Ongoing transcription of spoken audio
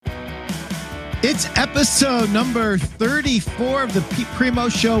It's episode number 34 of the Pete Primo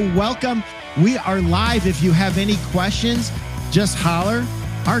Show. Welcome. We are live. If you have any questions, just holler.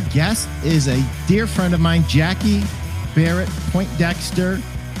 Our guest is a dear friend of mine, Jacqui Barrett-Poindexter.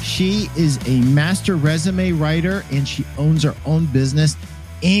 She is a master resume writer and she owns her own business,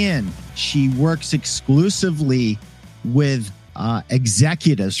 and she works exclusively with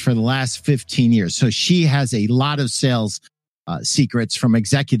executives for the last 15 years. So she has a lot of sales secrets from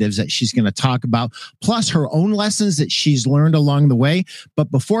executives that she's going to talk about, plus her own lessons that she's learned along the way.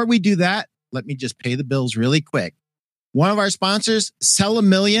 But before we do that, let me just pay the bills really quick. One of our sponsors, Sell a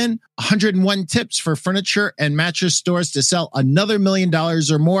Million, 101 tips for furniture and mattress stores to sell another $1 million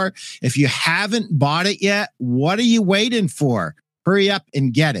or more. If you haven't bought it yet, what are you waiting for? Hurry up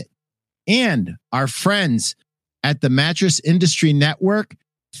and get it. And our friends at the Mattress Industry Network,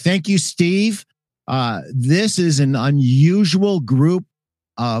 thank you, Steve. This is an unusual group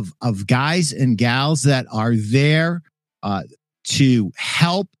of guys and gals that are there to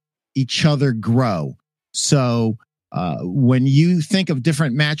help each other grow. So when you think of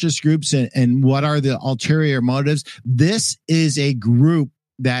different mattress groups and what are the ulterior motives, this is a group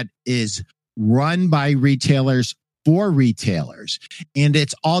that is run by retailers for retailers. And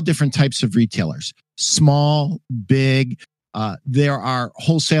it's all different types of retailers, small, big. There are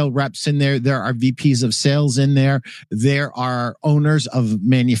wholesale reps in there. There are VPs of sales in there. There are owners of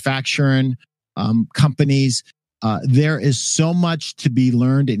manufacturing companies. There is so much to be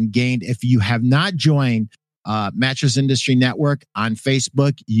learned and gained. If you have not joined Mattress Industry Network on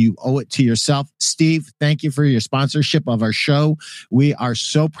Facebook, you owe it to yourself. Steve, thank you for your sponsorship of our show. We are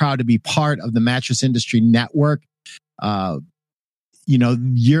so proud to be part of the Mattress Industry Network.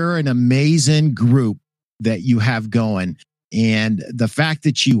 You're an amazing group that you have going. And the fact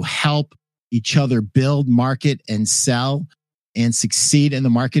that you help each other build, market, and sell and succeed in the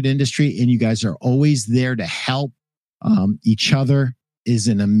market industry, and you guys are always there to help each other, is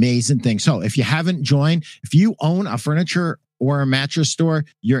an amazing thing. So if you haven't joined, if you own a furniture or a mattress store,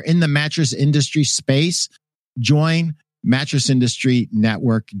 you're in the mattress industry space, join Mattress Industry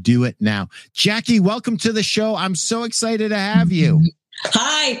Network. Do it now. Jacqui, welcome to the show. I'm so excited to have you.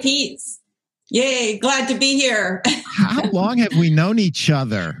 Hi, Pete. Yay, glad to be here. How long have we known each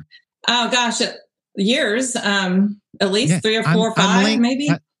other? Oh, gosh, years, at least 3 or 4 or 5, maybe.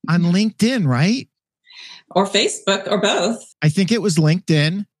 On LinkedIn, right? Or Facebook, or both. I think it was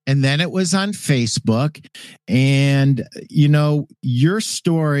LinkedIn, and then it was on Facebook. And, your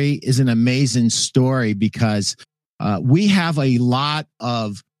story is an amazing story because we have a lot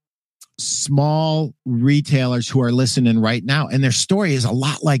of small retailers who are listening right now, and their story is a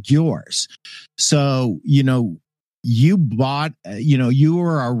lot like yours. So, you bought, you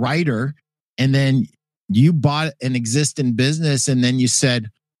were a writer, and then you bought an existing business, and then you said,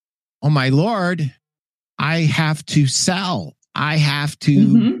 oh my Lord, I have to sell. I have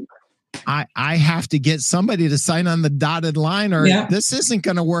to, I have to get somebody to sign on the dotted line, or this isn't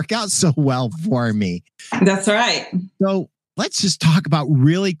going to work out so well for me. That's right. So let's just talk about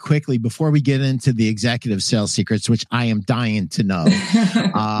really quickly before we get into the executive sales secrets, which I am dying to know.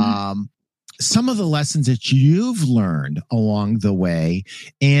 Some of the lessons that you've learned along the way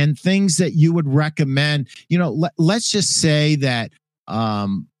and things that you would recommend. Let's just say that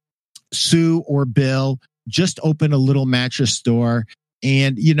Sue or Bill just opened a little mattress store,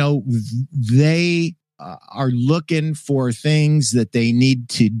 and they are looking for things that they need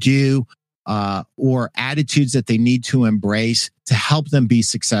to do or attitudes that they need to embrace to help them be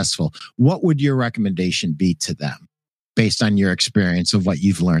successful. What would your recommendation be to them based on your experience of what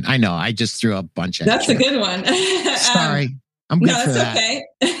you've learned? I know I just threw a bunch at That's you. a good one. Sorry. I'm good for that. Okay.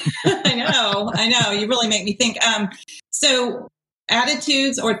 I know. You really make me think. So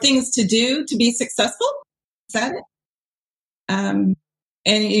attitudes or things to do to be successful. Is that it?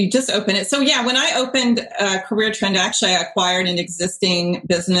 And you just open it. So when I opened Career Trend, actually I acquired an existing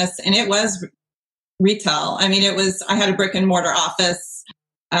business, and it was retail. I mean, I had a brick and mortar office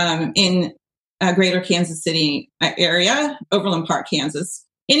in greater Kansas City area, Overland Park, Kansas.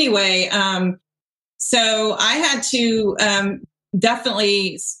 Anyway, so I had to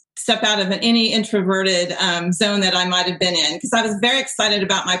definitely step out of any introverted zone that I might have been in, because I was very excited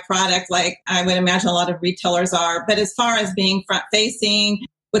about my product, like I would imagine a lot of retailers are. But as far as being front facing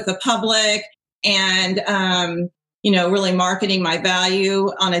with the public and, really marketing my value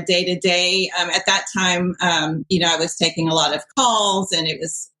on a day to day, at that time, I was taking a lot of calls, and it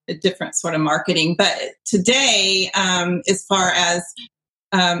was a different sort of marketing. But today, as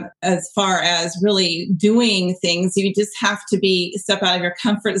far as really doing things, you just have to step out of your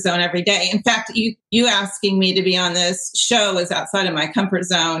comfort zone every day. In fact, you asking me to be on this show is outside of my comfort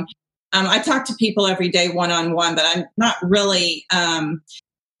zone. I talk to people every day one-on-one, but I'm not really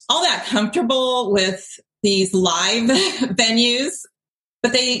all that comfortable with these live venues,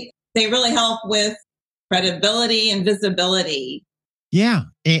 but they really help with credibility and visibility. Yeah.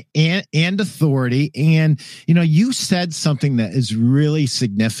 And authority. And, you said something that is really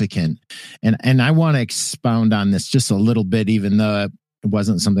significant. And I want to expound on this just a little bit, even though it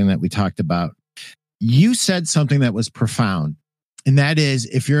wasn't something that we talked about. You said something that was profound. And that is,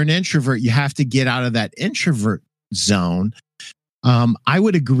 if you're an introvert, you have to get out of that introvert zone. I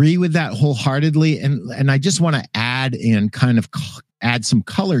would agree with that wholeheartedly. And I just want to add and kind of add some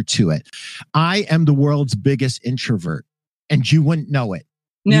color to it. I am the world's biggest introvert. And you wouldn't know it.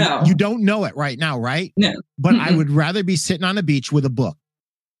 No. You don't know it right now, right? No. But I would rather be sitting on a beach with a book.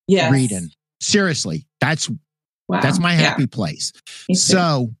 Yes. Reading. Seriously. That's my happy place.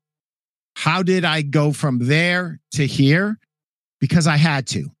 So how did I go from there to here? Because I had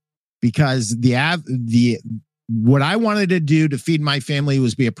to. Because what I wanted to do to feed my family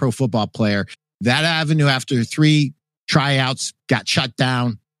was be a pro football player. That avenue, after 3 tryouts, got shut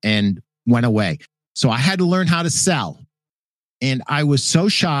down and went away. So I had to learn how to sell. And I was so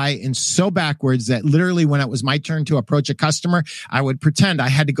shy and so backwards that literally when it was my turn to approach a customer, I would pretend I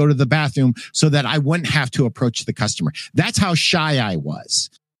had to go to the bathroom so that I wouldn't have to approach the customer. That's how shy I was.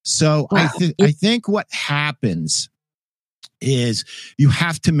 So wow. I think what happens is you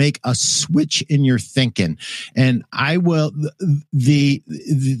have to make a switch in your thinking. And the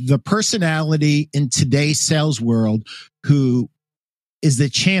personality in today's sales world who is the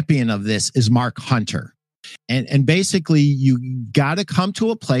champion of this is Mark Hunter. And basically, you got to come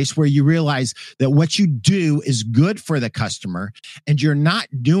to a place where you realize that what you do is good for the customer and you're not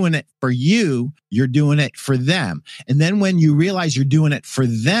doing it for you, you're doing it for them. And then when you realize you're doing it for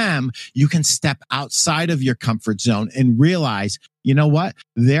them, you can step outside of your comfort zone and realize, you know what?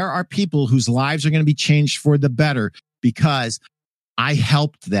 There are people whose lives are going to be changed for the better because I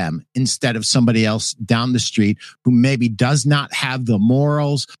helped them instead of somebody else down the street who maybe does not have the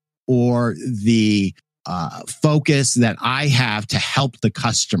morals or the focus that I have to help the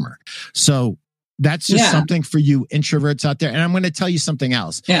customer. So that's just something for you introverts out there. And I'm going to tell you something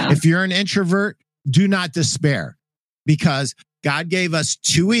else. Yeah. If you're an introvert, do not despair because God gave us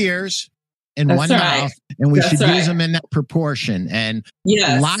 2 ears and one mouth, and we should use them in that proportion. And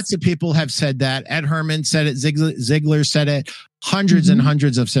lots of people have said that. Ed Herman said it. Ziegler said it. Hundreds and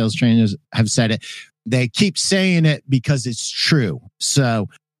hundreds of sales trainers have said it. They keep saying it because it's true. So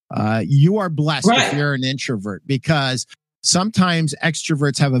you are blessed if you're an introvert because sometimes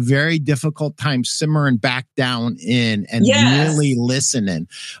extroverts have a very difficult time simmering back down in and really listening.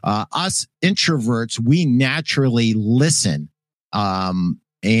 Us introverts, we naturally listen. And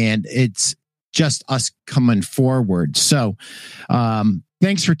it's just us coming forward. So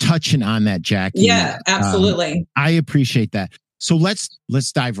thanks for touching on that, Jacqui. Yeah, absolutely. I appreciate that. So let's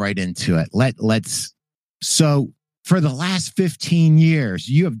dive right into it. So for the last 15 years,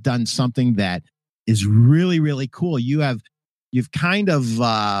 you have done something that is really, really cool. You've kind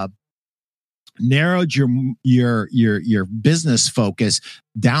of narrowed your business focus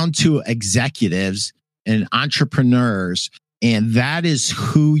down to executives and entrepreneurs, and that is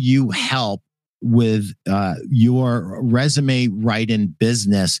who you help with your resume writing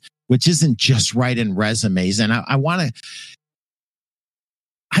business, which isn't just writing resumes. And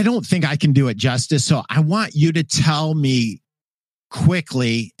I don't think I can do it justice. So I want you to tell me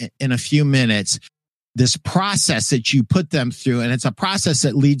quickly in a few minutes, this process that you put them through. And it's a process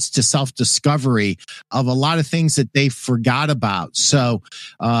that leads to self-discovery of a lot of things that they forgot about. So,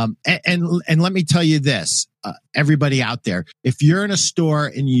 and let me tell you this, everybody out there, if you're in a store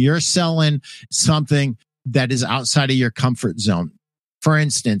and you're selling something that is outside of your comfort zone, for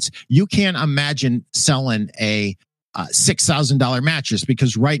instance, you can't imagine selling a $6,000 mattress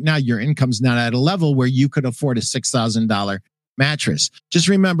because right now your income's not at a level where you could afford a $6,000 mattress. Just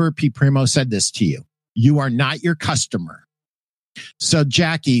remember, Pete Primo said this to you. You are not your customer. So,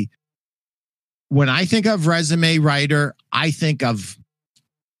 Jacqui, when I think of resume writer, I think of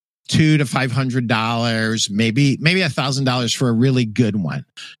 $200 to $500, maybe $1,000 for a really good one.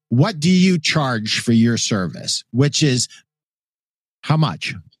 What do you charge for your service? Which is how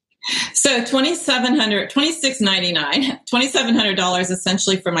much? So $2,799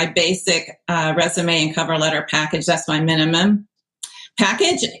 essentially for my basic resume and cover letter package. That's my minimum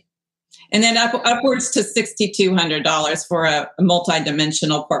package. And then upwards to $6,200 for a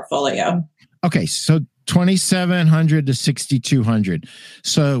multi-dimensional portfolio. Okay, so $2,700 to $6,200.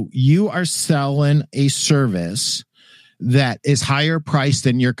 So you are selling a service that is higher priced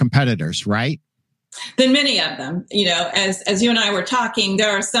than your competitors, right? Than many of them. As you and I were talking,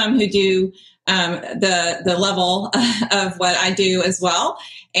 there are some who do the level of what I do as well,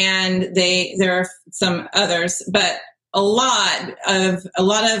 and there are some others, but a lot of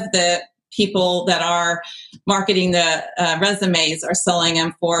the people that are marketing the resumes are selling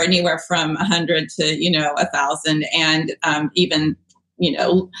them for anywhere from 100 to 1,000, and even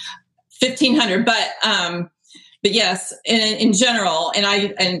 1,500. But yes, in general, and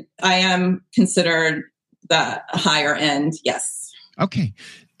I am considered the higher end. Yes. Okay.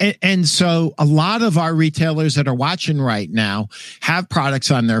 And so a lot of our retailers that are watching right now have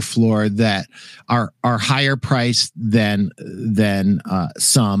products on their floor that are higher priced than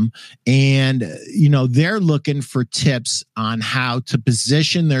some. And, they're looking for tips on how to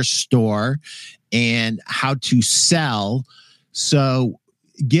position their store and how to sell. So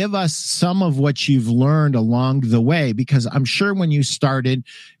give us some of what you've learned along the way, because I'm sure when you started,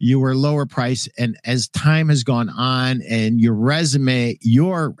 you were lower price. And as time has gone on and your resume,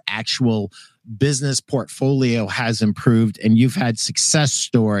 your actual business portfolio has improved and you've had success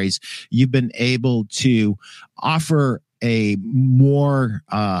stories, you've been able to offer a more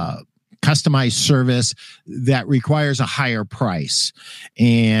customized service that requires a higher price.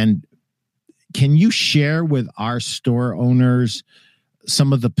 And can you share with our store owners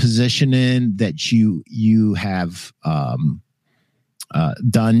some of the positioning that you have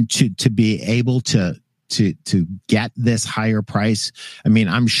done to be able to get this higher price? I mean,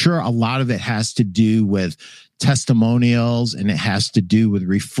 I'm sure a lot of it has to do with testimonials, and it has to do with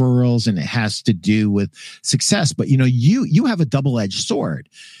referrals, and it has to do with success. But you have a double-edged sword,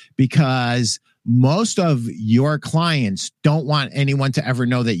 because most of your clients don't want anyone to ever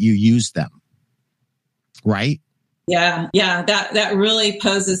know that you use them, right? Yeah, that really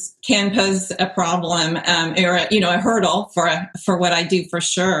can pose a problem, or a hurdle for what I do, for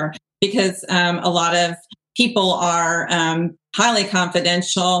sure, because a lot of people are highly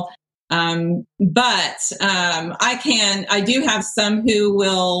confidential. But I do have some who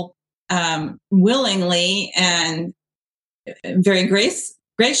will willingly and very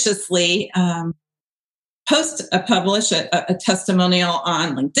graciously publish a testimonial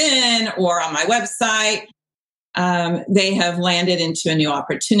on LinkedIn or on my website. They have landed into a new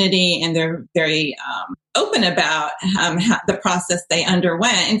opportunity, and they're very open about the process they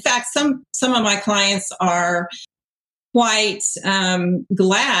underwent. In fact, some of my clients are quite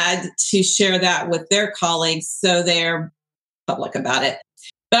glad to share that with their colleagues, so they're public about it.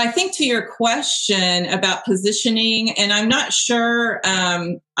 But I think to your question about positioning, and I'm not sure,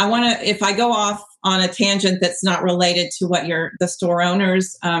 if I go off on a tangent that's not related to what the store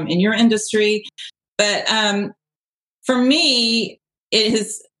owners in your industry, but for me,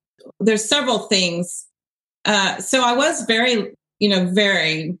 there's several things. So I was very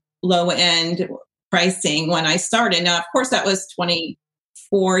low end pricing when I started. Now, of course, that was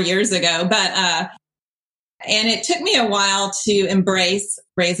 24 years ago, but and it took me a while to embrace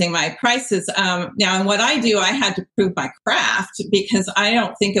raising my prices. Now, in what I do, I had to prove my craft, because I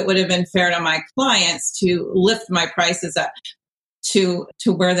don't think it would have been fair to my clients to lift my prices up to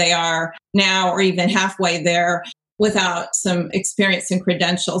where they are now, or even halfway there, without some experience and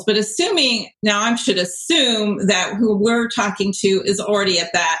credentials. But I should assume that who we're talking to is already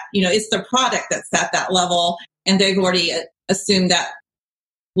at that, it's the product that's at that level, and they've already assumed that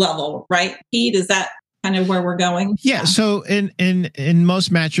level, right, Pete? Is that kind of where we're going? Yeah. So in most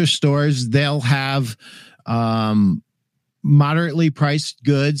mattress stores, they'll have moderately priced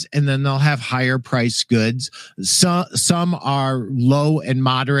goods, and then they'll have higher priced goods. Some are low and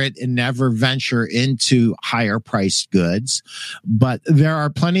moderate and never venture into higher priced goods. But there are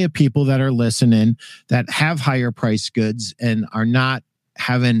plenty of people that are listening that have higher priced goods and are not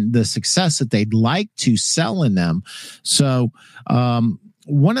having the success that they'd like to sell in them. So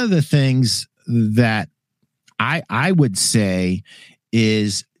one of the things that I would say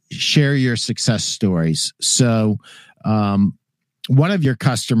is share your success stories. So one of your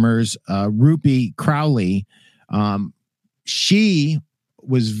customers, Rupi Crowley, she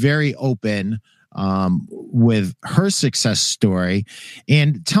was very open with her success story.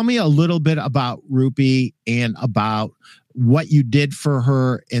 And tell me a little bit about Rupi and about what you did for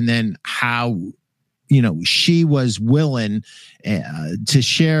her, and then how she was willing to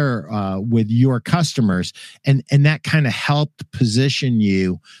share with your customers, and that kind of helped position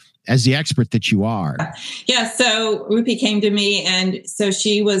you as the expert that you are. Yeah. So Rupi came to me, and so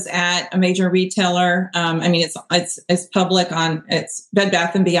she was at a major retailer. It's public it's Bed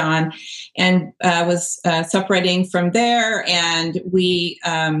Bath & Beyond, and was separating from there. And we,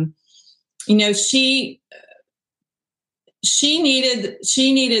 she needed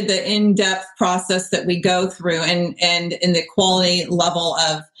the in-depth process that we go through, and in the quality level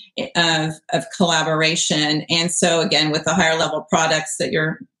of collaboration. And so again, with the higher level products that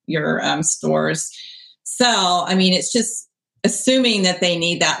your stores sell, I mean, it's just assuming that they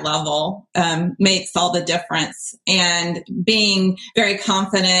need that level makes all the difference, and being very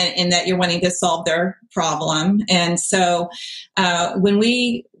confident in that you're wanting to solve their problem. And so when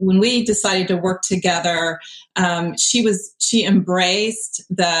we decided to work together, she embraced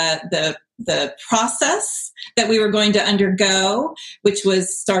the process that we were going to undergo, which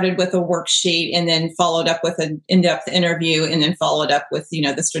was started with a worksheet and then followed up with an in-depth interview, and then followed up with,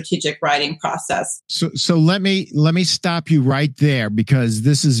 the strategic writing process. So let me stop you right there, because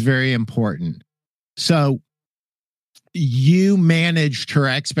this is very important. So you managed her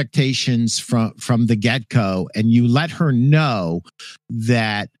expectations from the get-go, and you let her know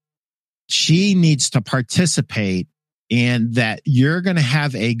that she needs to participate, and that you're going to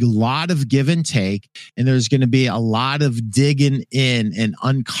have a lot of give and take, and there's going to be a lot of digging in and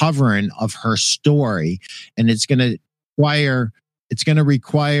uncovering of her story. And it's going to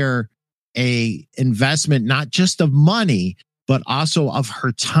require a investment, not just of money, but also of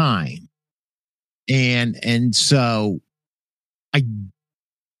her time. And so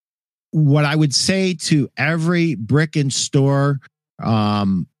what I would say to every brick and store,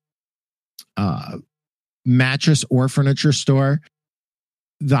 mattress or furniture store,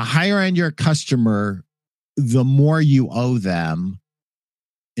 the higher end your customer, the more you owe them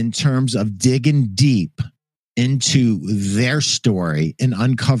in terms of digging deep into their story and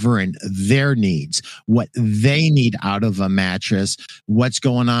uncovering their needs, what they need out of a mattress, what's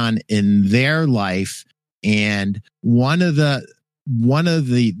going on in their life. And one of the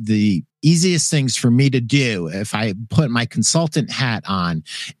easiest things for me to do, if I put my consultant hat on,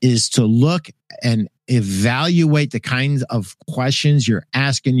 is to look and evaluate the kinds of questions you're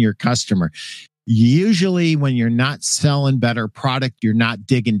asking your customer. Usually when you're not selling better product, you're not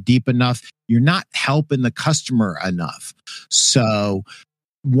digging deep enough, you're not helping the customer enough. So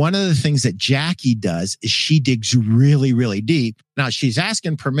one of the things that Jacqui does is she digs really, really deep. Now she's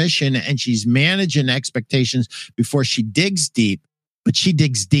asking permission and she's managing expectations before she digs deep, but she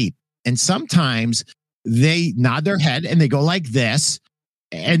digs deep. And sometimes they nod their head and they go like this.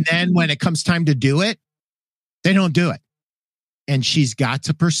 And then when it comes time to do it, they don't do it. And she's got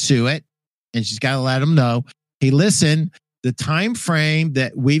to pursue it. And she's got to let them know, hey, listen, the time frame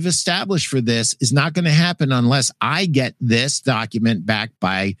that we've established for this is not going to happen unless I get this document back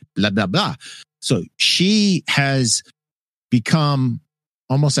by blah, blah, blah. So she has become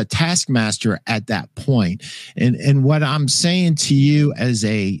almost a taskmaster at that point. And what I'm saying to you as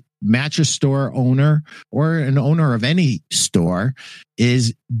a mattress store owner or an owner of any store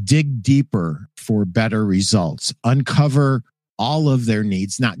is dig deeper for better results. Uncover all of their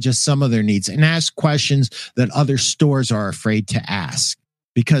needs, not just some of their needs, and ask questions that other stores are afraid to ask.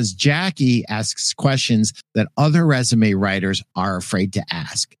 Because Jacqui asks questions that other resume writers are afraid to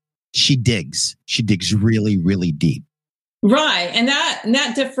ask. She digs really, really deep. Right. And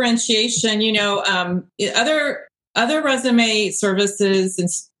that differentiation, other resume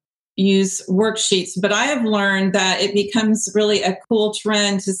services use worksheets, but I have learned that it becomes really a cool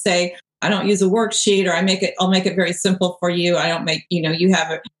trend to say, I don't use a worksheet, or I'll make it very simple for you. I don't make, you're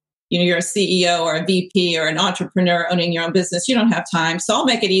a CEO or a VP or an entrepreneur owning your own business. You don't have time. So I'll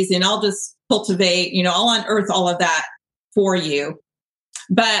make it easy and I'll just cultivate, I'll unearth all of that for you.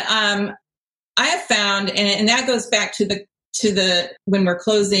 But I have found, and that goes back to the when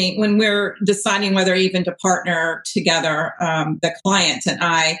we're deciding whether even to partner together, the client and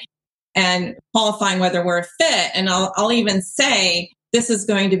I, and qualifying whether we're a fit. And I'll even say, this is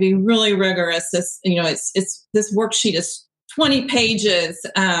going to be really rigorous. This worksheet is 20 pages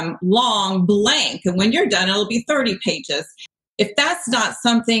long, blank. And when you're done, it'll be 30 pages. If that's not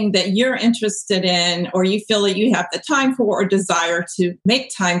something that you're interested in, or you feel that you have the time for or desire to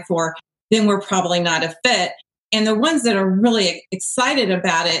make time for, then we're probably not a fit. And the ones that are really excited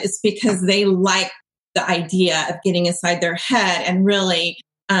about it is because they like the idea of getting inside their head and really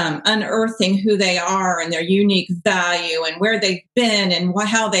unearthing who they are and their unique value and where they've been and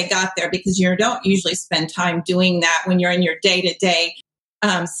how they got there, because you don't usually spend time doing that when you're in your day-to-day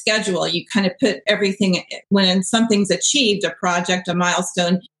schedule. You kind of put everything, when something's achieved, a project, a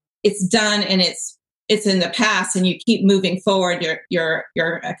milestone, it's done and it's in the past, and you keep moving forward.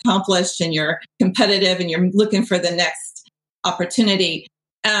 You're accomplished and you're competitive and you're looking for the next opportunity.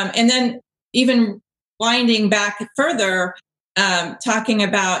 And then even winding back further, talking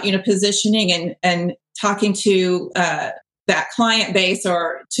about, positioning and talking to that client base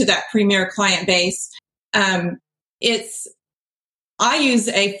or to that premier client base. I use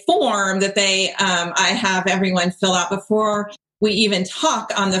a form that I have everyone fill out before we even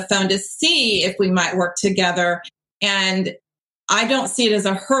talk on the phone to see if we might work together. And I don't see it as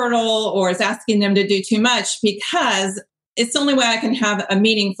a hurdle or as asking them to do too much, because it's the only way I can have a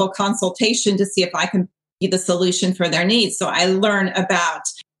meaningful consultation to see if I can be the solution for their needs. So I learn about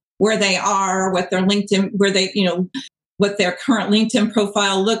where they are, what their LinkedIn, what their current LinkedIn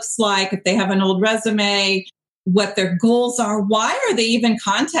profile looks like, if they have an old resume, what their goals are. Why are they even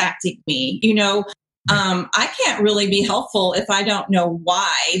contacting me? I can't really be helpful if I don't know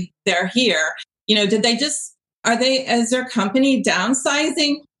why they're here. Is their company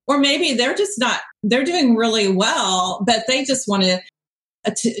downsizing? Or maybe they're doing really well, but they just want to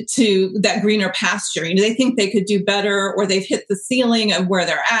that greener pasture. They think they could do better, or they've hit the ceiling of where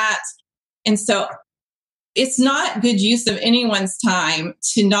they're at. And so it's not good use of anyone's time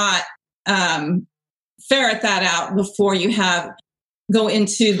to not ferret that out before you go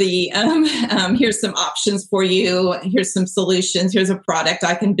into the, here's some options for you. Here's some solutions. Here's a product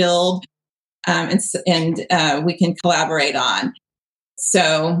I can build, and we can collaborate on.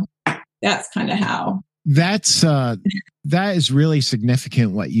 So that's kind of how. That is really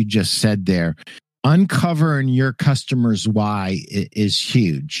significant what you just said there. Uncovering your customer's why is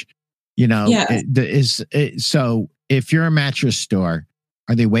huge. Yes. So if you're a mattress store,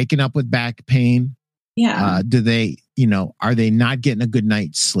 are they waking up with back pain? Yeah. Do they, are they not getting a good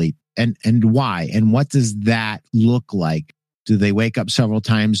night's sleep? And why? And what does that look like? Do they wake up several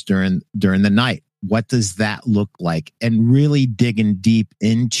times during the night? What does that look like? And really digging deep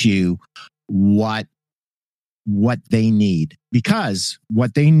into what they need, because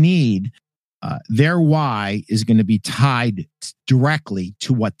what they need, their why is going to be tied directly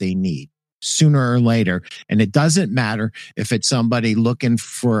to what they need sooner or later. And it doesn't matter if it's somebody looking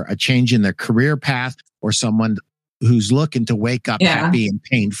for a change in their career path, or someone who's looking to wake up happy and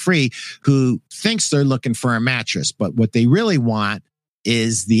pain-free, who thinks they're looking for a mattress. But what they really want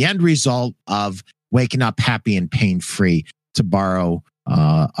is the end result of waking up happy and pain-free, to borrow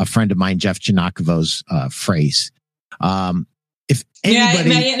a friend of mine, Jeff Janakovo's phrase. If anybody,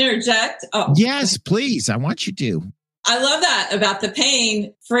 may I interject? Oh, yes, please. I want you to. I love that about the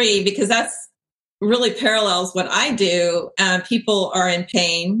pain-free, because that's really parallels what I do. People are in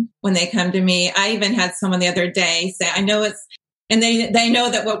pain when they come to me. I even had someone the other day say, I know it's, and they know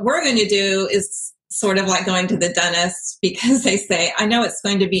that what we're going to do is sort of like going to the dentist, because they say, I know it's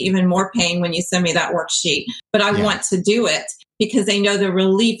going to be even more pain when you send me that worksheet, but I want to do it, because they know the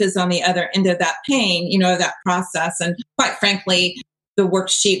relief is on the other end of that pain, that process. And quite frankly, the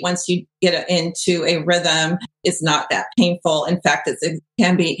worksheet, once you get into a rhythm, is not that painful. In fact,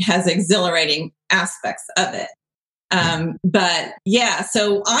 has exhilarating aspects of it.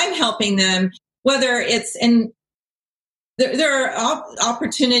 So I'm helping them, whether it's in, there are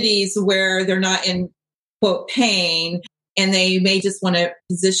opportunities where they're not in quote pain, and they may just want to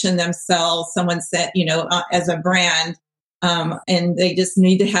position themselves, someone said, as a brand, and they just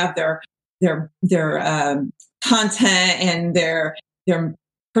need to have their content and their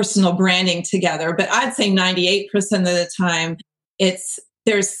personal branding together. But I'd say 98% of the time,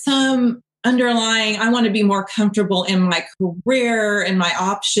 there's some underlying, I want to be more comfortable in my career and my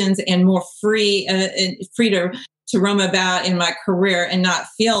options, and more free to roam about in my career, and not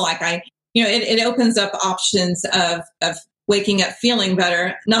feel like it opens up options of waking up feeling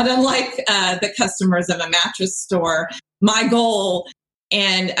better, not unlike the customers of a mattress store. My goal,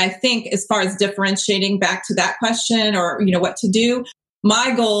 and I think as far as differentiating back to that question, or, what to do,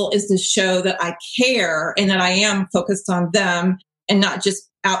 my goal is to show that I care and that I am focused on them, and not just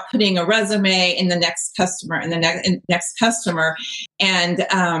outputting a resume in the next customer and the next customer. And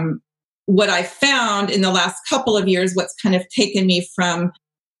what I found in the last couple of years, what's kind of taken me from,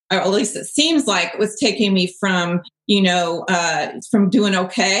 or at least it seems like was taking me from, from doing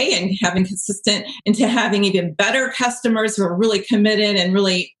okay and having consistent, into having even better customers who are really committed and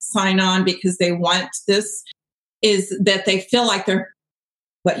really sign on because they want this, is that they feel like they're,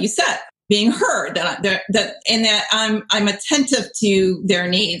 what you said, being heard, that I'm attentive to their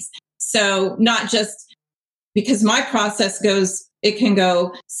needs. So not just because my process it can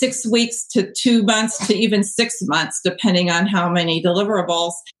go 6 weeks to 2 months to even 6 months, depending on how many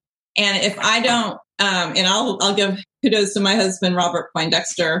deliverables. And if I don't, and I'll give kudos to my husband,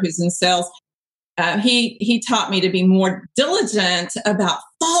 Barrett-Poindexter, who's in sales. He taught me to be more diligent about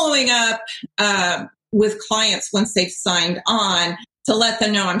following up with clients once they've signed on, to let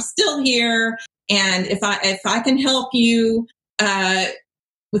them know I'm still here. And if I can help you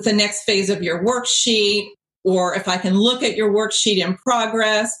with the next phase of your worksheet, or if I can look at your worksheet in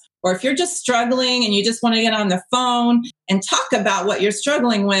progress, or if you're just struggling and you just want to get on the phone and talk about what you're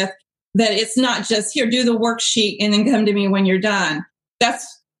struggling with, that it's not just here, do the worksheet and then come to me when you're done.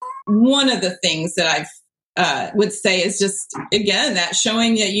 That's one of the things that I would say is just, again, that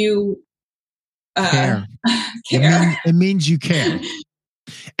showing that you care. care. It means you care.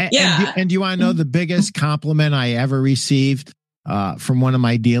 Yeah. And do you want to know the biggest compliment I ever received from one of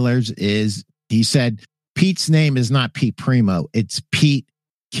my dealers is he said, Pete's name is not Pete Primo. It's Pete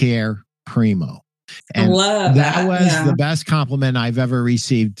Care Primo. And I love that was the best compliment I've ever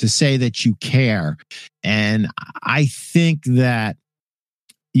received, to say that you care. And I think that,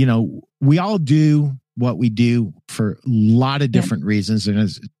 you know, we all do what we do for a lot of different reasons. And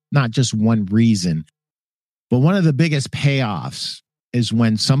it's not just one reason. But one of the biggest payoffs is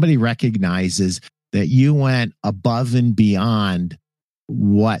when somebody recognizes that you went above and beyond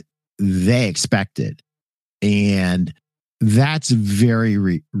what they expected. And that's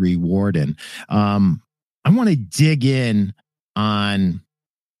very rewarding. I want to dig in on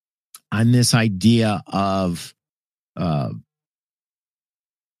this idea of an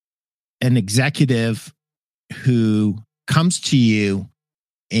executive who comes to you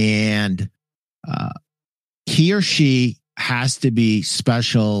and he or she has to be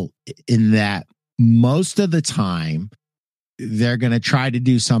special in that most of the time they're going to try to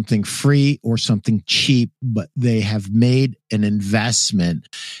do something free or something cheap, but they have made an investment.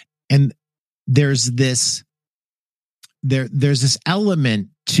 And there's this element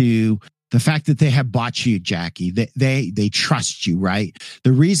to the fact that they have bought you, Jacqui. They trust you, right?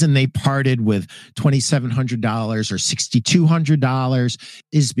 The reason they parted with $2,700 or $6,200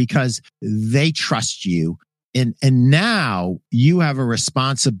 is because they trust you. And now you have a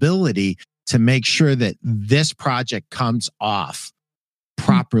responsibility to make sure that this project comes off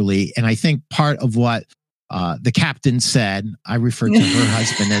properly. And I think part of what the captain said, I refer to her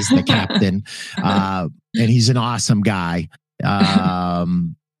husband as the captain, and he's an awesome guy,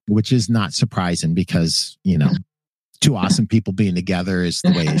 which is not surprising because, you know, two awesome people being together is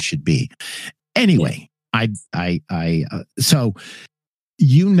the way it should be. Anyway, so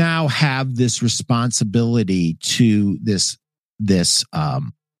you now have this responsibility to this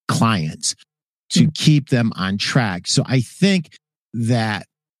clients to keep them on track. So I think that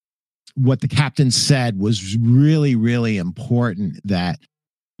what the captain said was really important, that,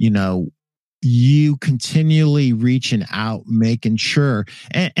 you know, you continually reaching out, making sure.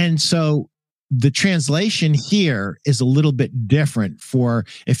 And so the translation here is a little bit different for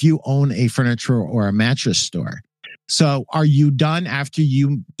if you own a furniture or a mattress store. So are you done after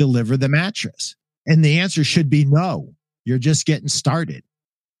you deliver the mattress? And the answer should be no. You're just getting started.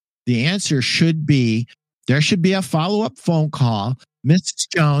 The answer should be, there should be a follow-up phone call. Mrs.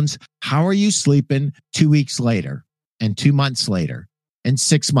 Jones, how are you sleeping 2 weeks later, and 2 months later, and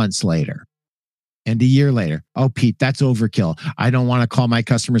 6 months later, and a year later? Oh, Pete, that's overkill. I don't want to call my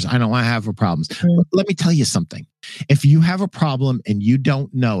customers. I don't want to have problems. But let me tell you something. If you have a problem and you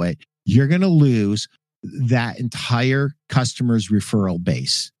don't know it, you're going to lose that entire customer's referral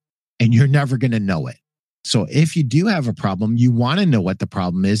base, and you're never going to know it. So if you do have a problem, you want to know what the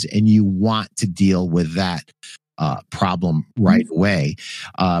problem is, and you want to deal with that problem right away.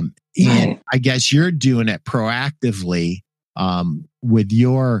 And I guess you're doing it proactively with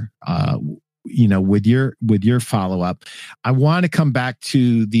your with your follow-up. I want to come back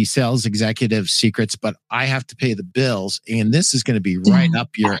to the sales executive secrets, but I have to pay the bills. And this is going to be right up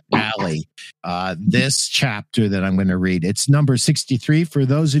your alley. This chapter that I'm going to read, it's number 63 for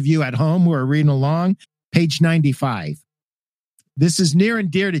those of you at home who are reading along, page 95. This is near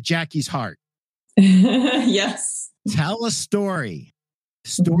and dear to Jacqui's heart. Yes. Tell a story.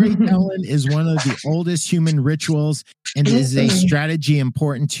 Storytelling is one of the oldest human rituals and is a strategy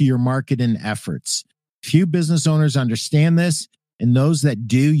important to your marketing efforts. Few business owners understand this, and those that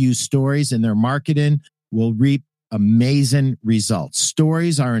do use stories in their marketing will reap amazing results.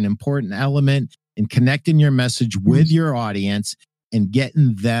 Stories are an important element in connecting your message with your audience and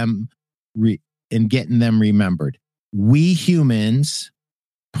getting them remembered. We humans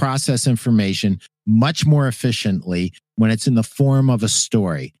process information much more efficiently when it's in the form of a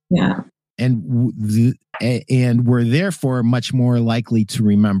story. Yeah. And we're therefore much more likely to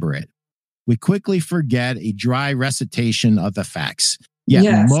remember it. We quickly forget a dry recitation of the facts.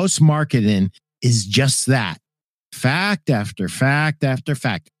 Yet most marketing is just that. Fact after fact after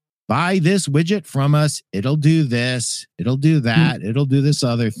fact. Buy this widget from us. It'll do this. It'll do that. It'll do this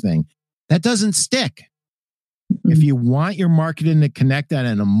other thing. That doesn't stick. If you want your marketing to connect at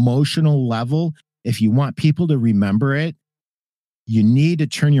an emotional level, if you want people to remember it, you need to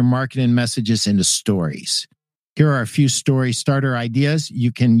turn your marketing messages into stories. Here are a few story starter ideas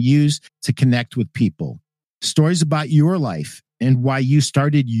you can use to connect with people. Stories about your life and why you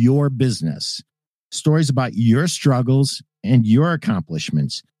started your business. Stories about your struggles and your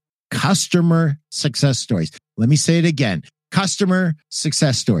accomplishments. Customer success stories. Let me say it again. Customer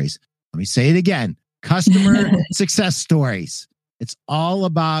success stories. Let me say it again. Customer success stories. It's all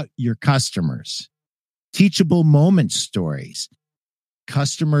about your customers. Teachable moment stories.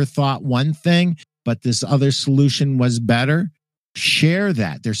 Customer thought one thing, but this other solution was better. Share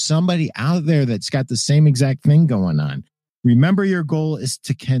that. There's somebody out there that's got the same exact thing going on. Remember, your goal is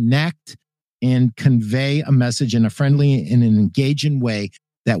to connect and convey a message in a friendly and an engaging way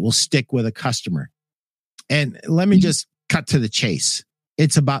that will stick with a customer. And let me just cut to the chase.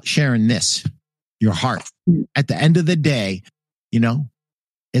 It's about sharing this, your heart. At the end of the day,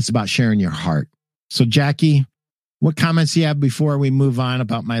 it's about sharing your heart. So, Jacqui, what comments do you have before we move on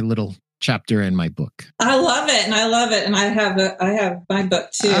about my little chapter in my book? I love it. And I have my book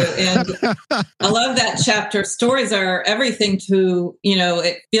too. And I love that chapter. Stories are everything to,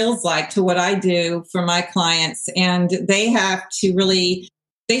 it feels like to what I do for my clients. And they have to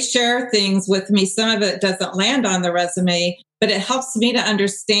they share things with me. Some of it doesn't land on the resume, but it helps me to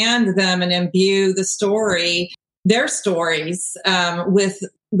understand them and imbue their stories,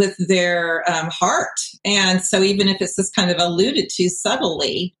 with their heart. And so even if it's just kind of alluded to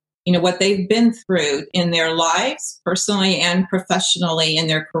subtly, what they've been through in their lives, personally and professionally in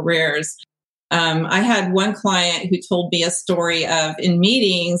their careers. I had one client who told me a story of in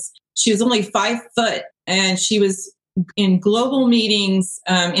meetings, she was only 5 foot and she was in global meetings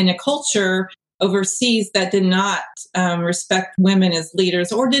in a culture overseas that did not respect women as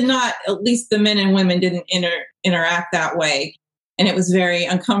leaders, or did not, at least the men and women didn't interact that way. And it was very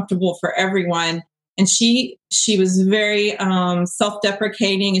uncomfortable for everyone. And she was very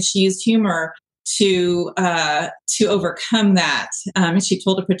self-deprecating, and she used humor to overcome that. And she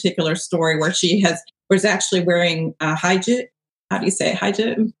told a particular story where she was actually wearing a hijab. How do you say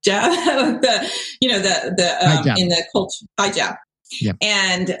hijab? Hijab in the culture hijab. Yep.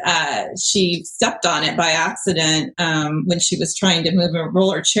 And she stepped on it by accident when she was trying to move a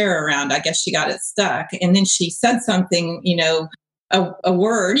roller chair around. I guess she got it stuck, and then she said something, a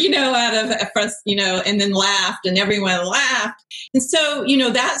word, out of and then laughed, and everyone laughed. And so,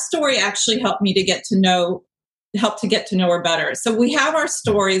 that story actually helped me to get to know her better. So we have our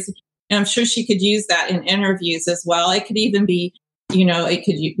stories, and I'm sure she could use that in interviews as well. It could even be, it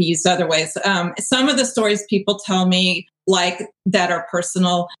could be used other ways. Some of the stories people tell me, like that are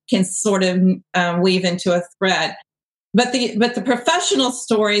personal, can sort of weave into a thread. But the professional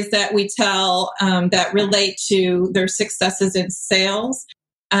stories that we tell that relate to their successes in sales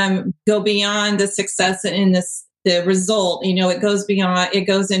go beyond the success in the result. It goes beyond. It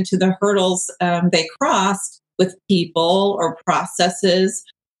goes into the hurdles they crossed with people or processes,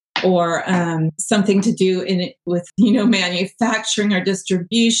 or something to do with manufacturing or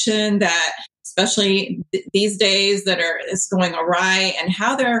distribution that, especially these days, is going awry, and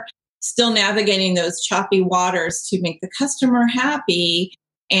how they're still navigating those choppy waters to make the customer happy,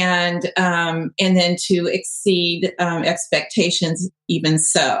 and then to exceed expectations even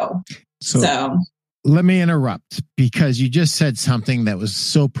so. So let me interrupt, because you just said something that was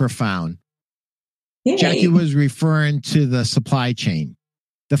so profound. Yay. Jacqui was referring to the supply chain.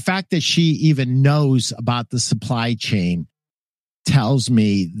 The fact that she even knows about the supply chain tells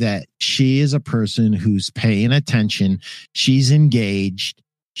me that she is a person who's paying attention. She's engaged.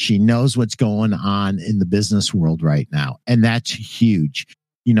 She knows what's going on in the business world right now. And that's huge.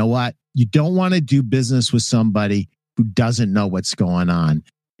 You know what? You don't want to do business with somebody who doesn't know what's going on.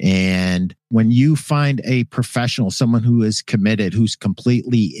 And when you find a professional, someone who is committed, who's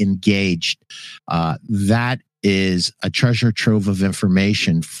completely engaged, that is a treasure trove of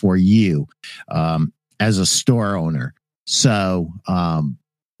information for you as a store owner. So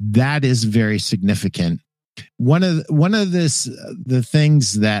that is very significant. One of the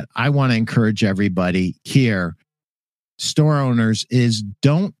things that I want to encourage everybody here, store owners, is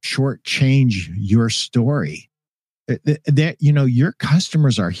don't shortchange your story. Your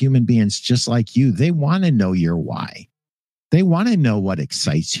customers are human beings just like you. They want to know your why. They want to know what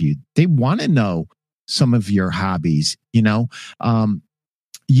excites you. They want to know some of your hobbies.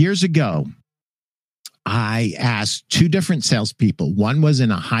 Years ago, I asked 2 different salespeople. One was in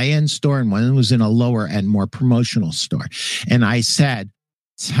a high-end store and one was in a lower-end, more promotional store. And I said,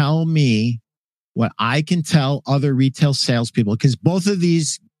 tell me what I can tell other retail salespeople, because both of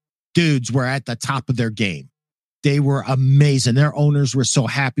these dudes were at the top of their game. They were amazing. Their owners were so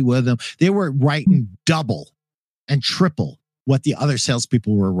happy with them. They were writing double and triple what the other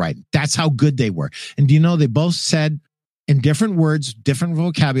salespeople were writing. That's how good they were. And do you know, they both said in different words, different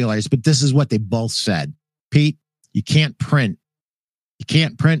vocabularies, but this is what they both said. Pete, you can't print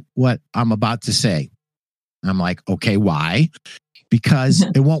what I'm about to say. I'm like, okay, why? Because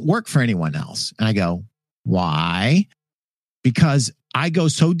it won't work for anyone else. And I go, why? Because I go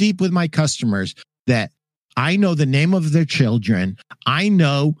so deep with my customers that I know the name of their children. I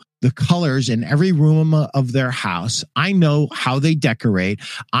know the colors in every room of their house. I know how they decorate.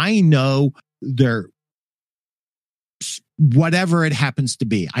 I know their whatever it happens to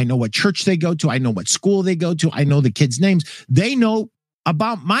be. I know what church they go to. I know what school they go to. I know the kids' names. They know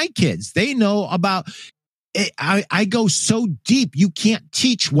about my kids. They know about it. I go so deep. You can't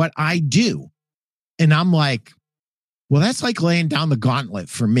teach what I do. And I'm like, well, that's like laying down the gauntlet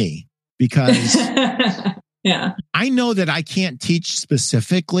for me because yeah, I know that I can't teach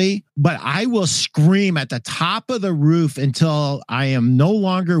specifically, but I will scream at the top of the roof until I am no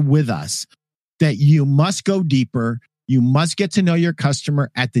longer with us that you must go deeper. You must get to know your customer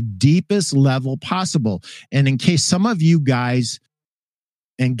at the deepest level possible. And in case some of you guys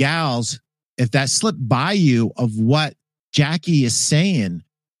and gals, if that slipped by you of what Jacqui is saying,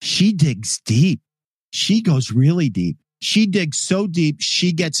 she digs deep. She goes really deep. She digs so deep,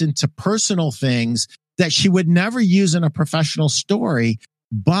 she gets into personal things that she would never use in a professional story,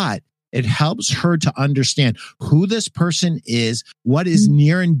 but it helps her to understand who this person is, what is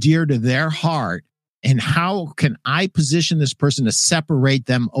near and dear to their heart, and how can I position this person to separate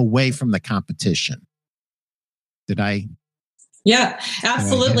them away from the competition. Yeah,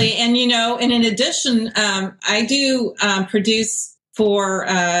 absolutely. And, and in addition, I do produce for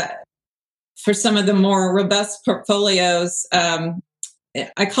some of the more robust portfolios.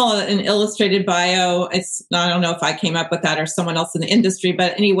 I call it an illustrated bio. I don't know if I came up with that or someone else in the industry,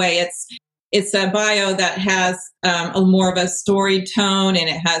 but anyway, it's a bio that has a more of a story tone, and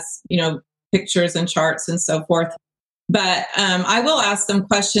it has, pictures and charts and so forth. But I will ask them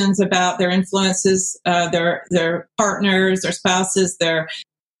questions about their influences, their partners, their spouses, their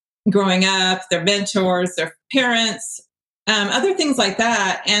growing up, their mentors, their parents, other things like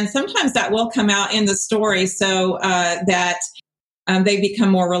that. And sometimes that will come out in the story so that they become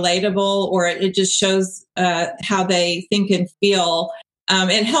more relatable, or it just shows how they think and feel.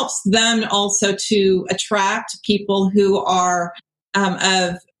 It helps them also to attract people who are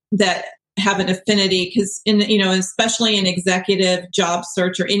that have an affinity, because especially in executive job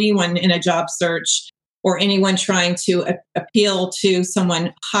search, or anyone in a job search, or anyone trying to appeal to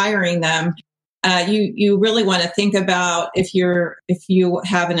someone hiring them, you really want to think about if you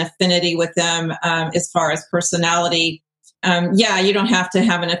have an affinity with them as far as personality. You don't have to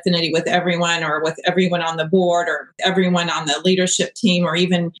have an affinity with everyone, or with everyone on the board, or everyone on the leadership team, or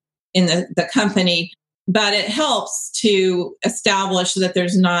even in the company. But it helps to establish that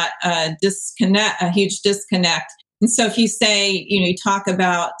there's not a huge disconnect. And so if you say, you talk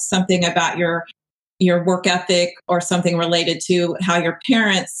about something about your work ethic, or something related to how your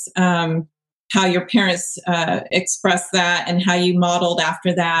parents express that, and how you modeled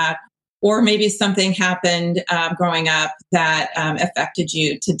after that, or maybe something happened growing up that affected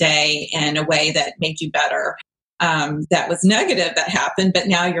you today in a way that made you better. That was negative that happened, but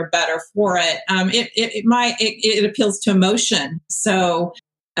now you're better for it. It appeals to emotion. So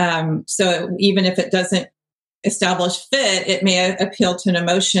even if it doesn't establish fit, it may appeal to an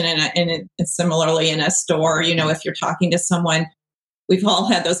emotion. And similarly in a store, if you're talking to someone, we've all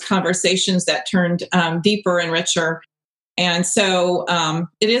had those conversations that turned deeper and richer. And so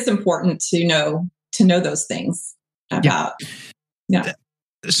it is important to know those things about. Yeah.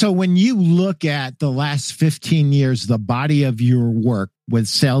 So when you look at the last 15 years, the body of your work with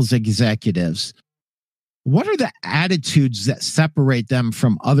sales executives, what are the attitudes that separate them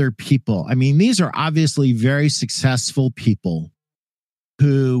from other people? I mean, these are obviously very successful people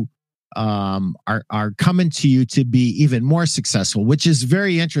who are coming to you to be even more successful, which is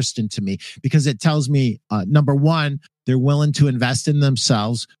very interesting to me, because it tells me, number one, they're willing to invest in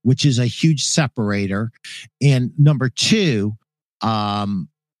themselves, which is a huge separator. And number two,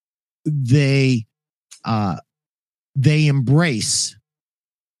 they embrace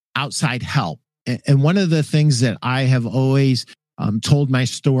outside help. And one of the things that I have always told my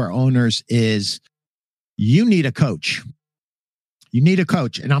store owners is, you need a coach. You need a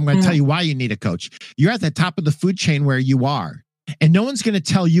coach. And I'm going to tell you why you need a coach. You're at the top of the food chain where you are, and no one's going to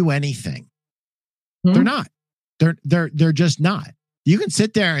tell you anything. They're not. They're just not. You can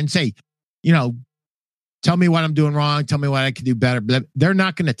sit there and say, tell me what I'm doing wrong. Tell me what I can do better. But they're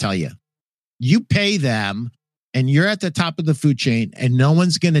not going to tell you. You pay them, and you're at the top of the food chain, and no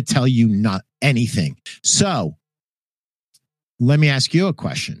one's going to tell you not anything. So let me ask you a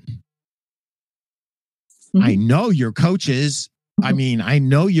question. Mhm. I know your coaches, I mean, I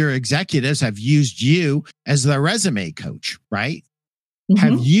know your executives have used you as their resume coach, right? Mhm.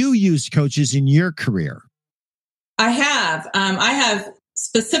 Have you used coaches in your career? I have. I have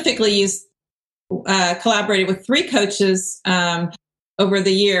specifically collaborated with 3 coaches over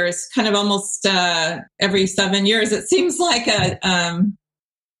the years, kind of almost every 7 years. It seems like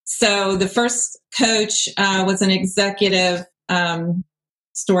so the first coach was an executive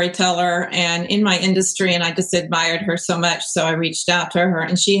storyteller and in my industry, and I just admired her so much. So I reached out to her,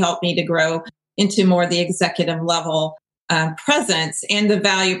 and she helped me to grow into more the executive level presence and the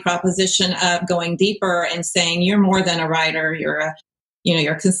value proposition of going deeper and saying you're more than a writer, you're a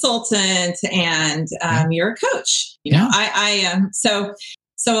consultant, and you're a coach. We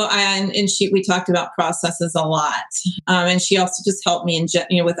talked about processes a lot, and she also just helped me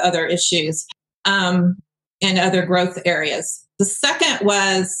with other issues and other growth areas. The second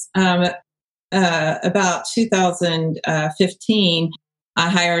was about 2015. I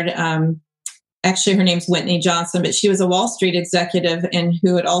hired, actually, her name's Whitney Johnson, but she was a Wall Street executive and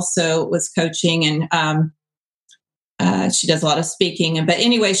who had also was coaching, and she does a lot of speaking. But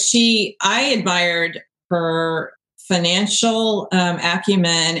anyway, I admired her financial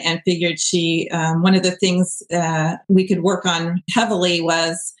acumen and figured one of the things we could work on heavily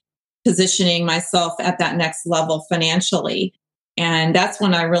was positioning myself at that next level financially. And that's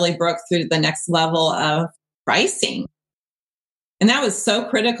when I really broke through the next level of pricing. And that was so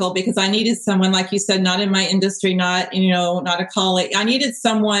critical because I needed someone, like you said, not in my industry, not a colleague. I needed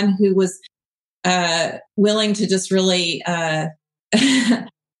someone who was willing to just really, I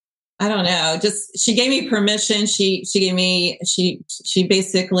don't know, she gave me permission. She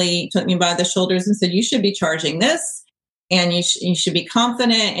basically took me by the shoulders and said, you should be charging this, and you should be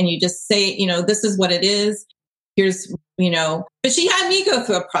confident, and you just say, this is what it is. Here's, but she had me go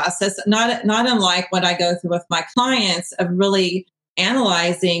through a process, not unlike what I go through with my clients, of really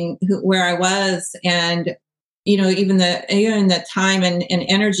analyzing where I was, and even the time and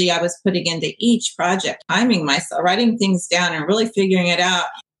energy I was putting into each project, timing myself, writing things down, and really figuring it out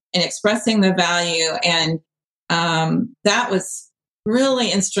and expressing the value. And that was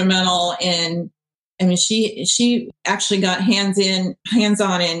really instrumental in. I mean, she actually got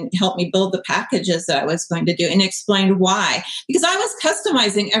hands-on and helped me build the packages that I was going to do, and explained why. Because I was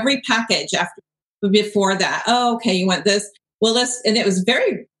customizing every package before that. Oh, okay, you want this? Well, and it was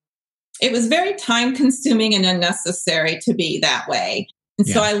very time-consuming and unnecessary to be that way. And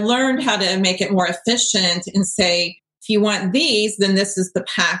so I learned how to make it more efficient and say, if you want these, then this is the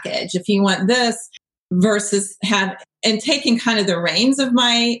package. If you want this, versus taking kind of the reins of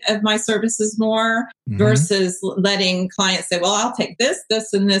my services more, versus letting clients say, well, I'll take this,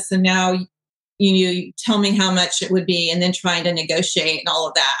 and this, and now you tell me how much it would be, and then trying to negotiate and all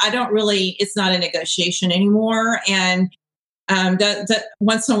of that. It's not a negotiation anymore. And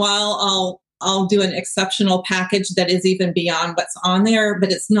once in a while I'll do an exceptional package that is even beyond what's on there,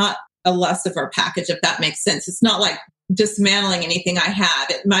 but it's not a less of a package, if that makes sense. It's not like dismantling anything I have.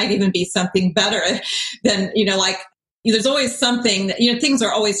 It might even be something better than, there's always something that, things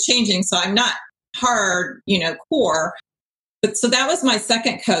are always changing. So I'm not hard, core. But so that was my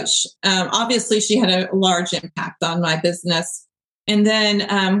second coach. Obviously she had a large impact on my business. And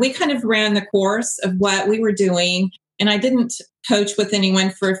then we kind of ran the course of what we were doing. And I didn't coach with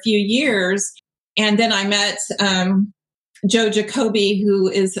anyone for a few years. And then I met Joe Jacqui, who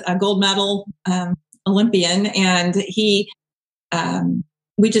is a gold medal Olympian. And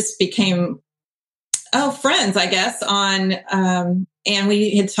we just became, friends, I guess, and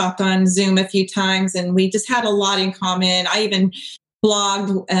we had talked on Zoom a few times, and we just had a lot in common. I even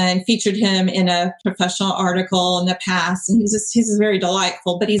blogged and featured him in a professional article in the past. And he's very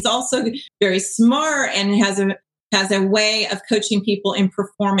delightful, but he's also very smart and has a way of coaching people in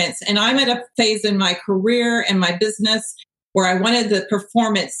performance. And I'm at a phase in my career and my business where I wanted the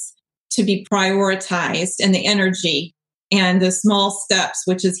performance to be prioritized, and the energy and the small steps,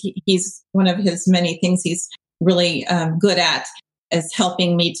 which is he's one of his many things he's really good at, is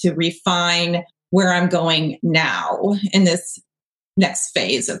helping me to refine where I'm going now in this next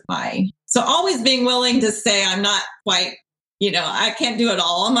phase of so always being willing to say, I'm not quite, I can't do it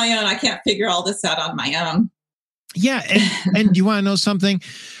all on my own. I can't figure all this out on my own. Yeah. And you want to know something?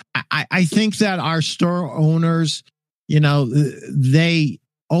 I think that our store owners, they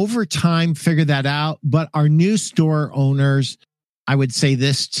over time figure that out. But our new store owners, I would say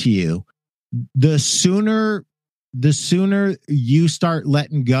this to you: the sooner you start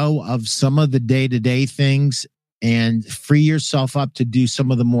letting go of some of the day-to-day things and free yourself up to do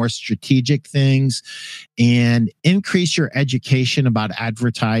some of the more strategic things and increase your education about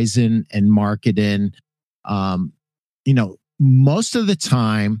advertising and marketing. Most of the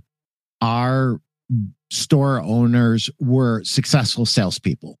time, our store owners were successful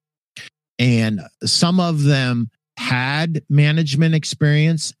salespeople, and some of them had management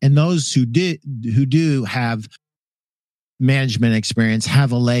experience, and those who do have management experience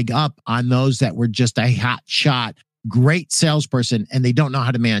have a leg up on those that were just a hot shot, great salesperson, and they don't know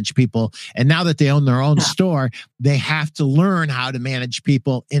how to manage people. And now that they own their own store, they have to learn how to manage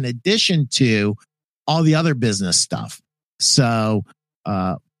people in addition to all the other business stuff. So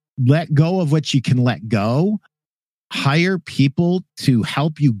let go of what you can let go. Hire people to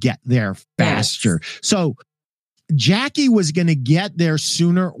help you get there faster. Yes. So Jacqui was going to get there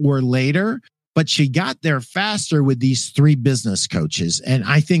sooner or later, but she got there faster with these 3 business coaches. And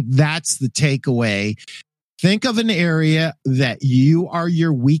I think that's the takeaway. Think of an area that you are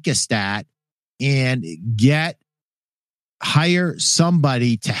your weakest at and hire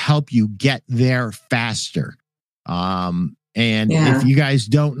somebody to help you get there faster. If you guys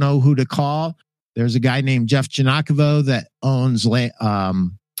don't know who to call, there's a guy named Jeff Jacqui that owns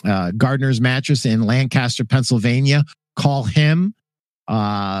Gardner's Mattress in Lancaster, Pennsylvania. Call him.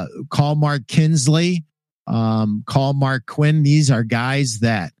 Call Mark Kinsley. Call Mark Quinn. These are guys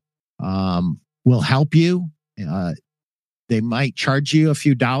that will help you. They might charge you a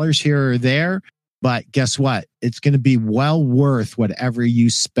few dollars here or there, but guess what? It's going to be well worth whatever you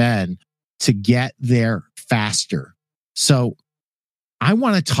spend to get there faster. So I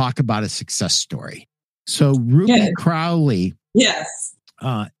want to talk about a success story. So Ruby Crowley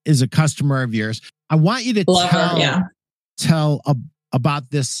is a customer of yours. I want you to tell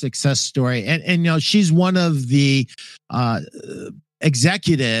about this success story. And she's one of the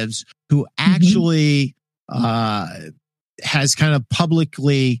executives who actually has kind of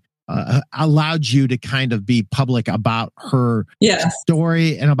publicly allowed you to kind of be public about her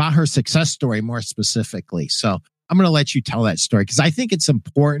story and about her success story more specifically. So I'm going to let you tell that story because I think it's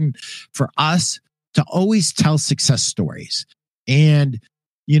important for us to always tell success stories. And,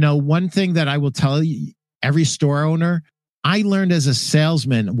 one thing that I will tell you, every store owner, I learned as a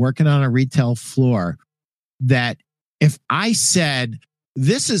salesman working on a retail floor that if I said,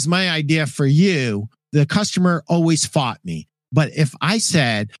 this is my idea for you, the customer always fought me. But if I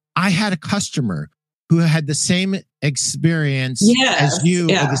said, I had a customer who had the same experience as you, or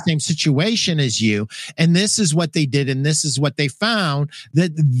the same situation as you, and this is what they did, and this is what they found,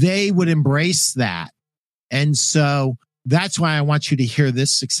 that they would embrace that. And so that's why I want you to hear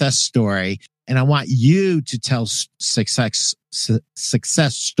this success story. And I want you to tell success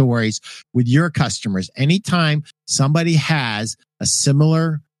stories with your customers. Anytime somebody has a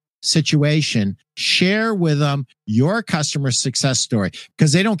similar situation, share with them your customer success story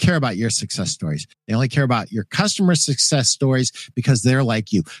because they don't care about your success stories. They only care about your customer success stories because they're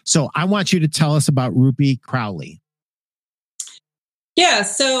like you. So I want you to tell us about Ruby Crowley. Yeah.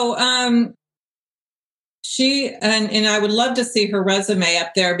 So, she, and I would love to see her resume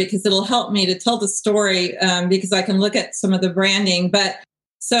up there because it'll help me to tell the story, because I can look at some of the branding. But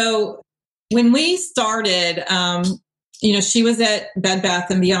so when we started, she was at Bed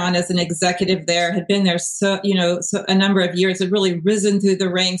Bath & Beyond as an executive there, had been there so a number of years, had really risen through the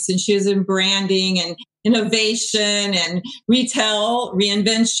ranks, and she was in branding and innovation and retail,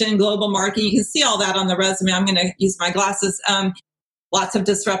 reinvention, global marketing. You can see all that on the resume. I'm going to use my glasses. Lots of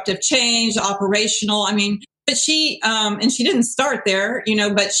disruptive change, operational. But she, and she didn't start there,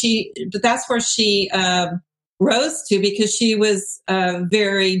 but that's where she rose to because she was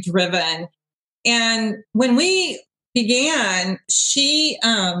very driven. And when we began, she,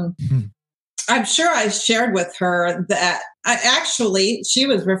 I'm sure I shared with her that she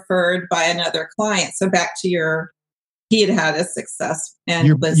was referred by another client. So back to he had a success and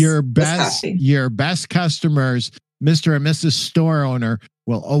your best customers, Mr. and Mrs. Store Owner,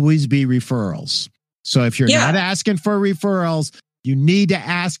 will always be referrals. So if you're not asking for referrals, you need to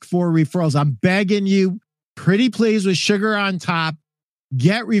ask for referrals. I'm begging you, pretty please, with sugar on top,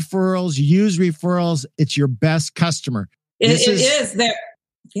 get referrals, use referrals. It's your best customer. It is.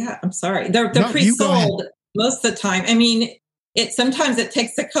 Yeah, I'm sorry. They're pre-sold most of the time. Sometimes it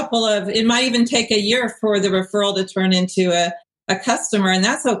takes it might even take a year for the referral to turn into a customer, and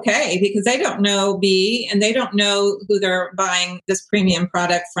that's okay because they don't know and they don't know who they're buying this premium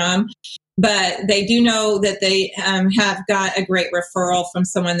product from, but they do know that they have got a great referral from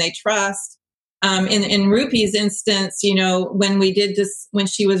someone they trust. In Rupi's instance, when we did this, when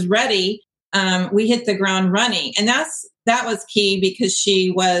she was ready, we hit the ground running, and that was key because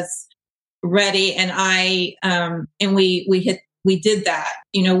she was ready. And we did that.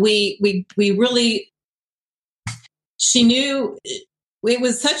 We really, she knew it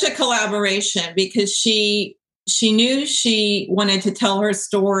was such a collaboration because she knew she wanted to tell her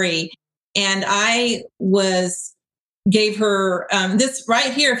story. And I gave her this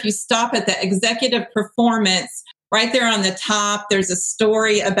right here. If you stop at the executive performance, right there on the top, there's a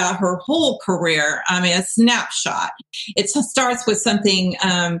story about her whole career. I mean, a snapshot. It starts with something,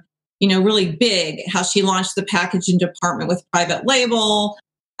 really big, how she launched the packaging department with private label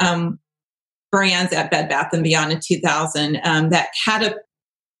brands at Bed Bath & Beyond in 2000 that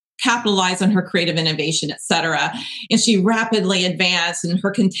capitalized on her creative innovation, et cetera. And she rapidly advanced in her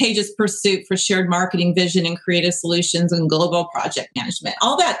contagious pursuit for shared marketing vision and creative solutions and global project management.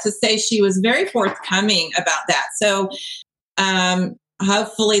 All that to say she was very forthcoming about that. So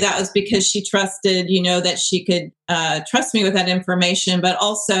hopefully that was because she trusted, that she could trust me with that information, but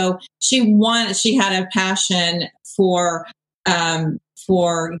also she had a passion for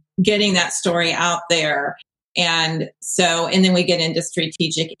getting that story out there. And then we get into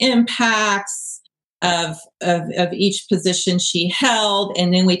strategic impacts of each position she held.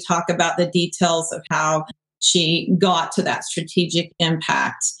 And then we talk about the details of how she got to that strategic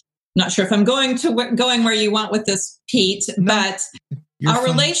impact. I'm not sure if I'm going where you want with this, Pete, but our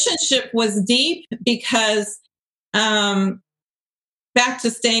relationship was deep because, back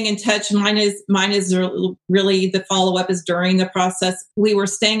to staying in touch. Mine is really the follow-up is during the process. We were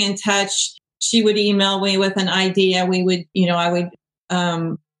staying in touch. She would email me with an idea. We would, I would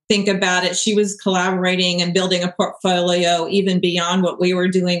think about it. She was collaborating and building a portfolio even beyond what we were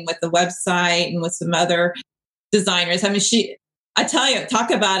doing with the website and with some other designers. I mean, I tell you, talk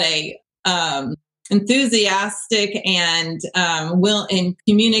about a enthusiastic and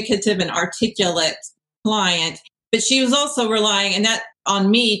communicative and articulate client. But she was also relying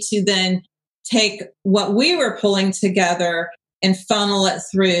on me to then take what we were pulling together and funnel it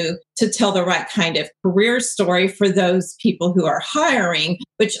through to tell the right kind of career story for those people who are hiring,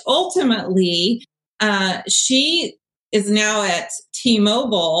 which ultimately she is now at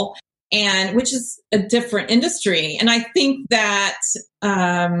T-Mobile, and which is a different industry. And I think that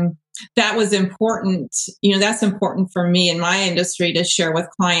that was important. That's important for me in my industry to share with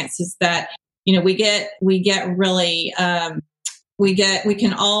clients is that, we get really, we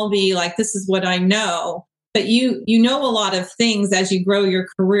can all be like, this is what I know. But you know a lot of things as you grow your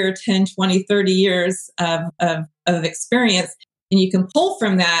career, 10, 20, 30 years of experience, and you can pull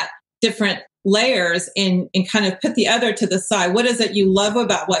from that different layers and kind of put the other to the side. What is it you love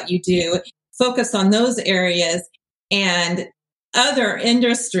about what you do? Focus on those areas, and other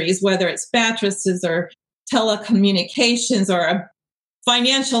industries, whether it's mattresses or telecommunications or a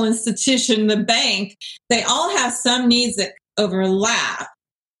financial institution, the bank, they all have some needs that overlap.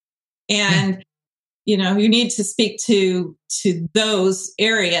 And you need to speak to those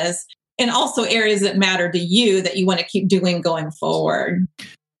areas, and also areas that matter to you that you want to keep doing going forward.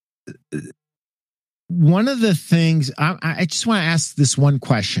 One of the things I just want to ask this one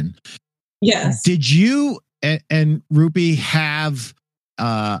question. Yes. Did you and Rupi have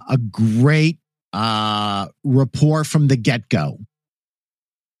a great rapport from the get-go?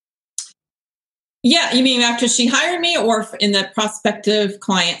 Yeah, you mean after she hired me or in the prospective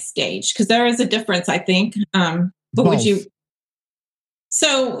client stage? Because there is a difference, I think. But Both. would you?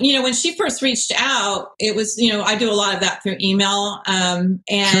 So, when she first reached out, it was, I do a lot of that through email.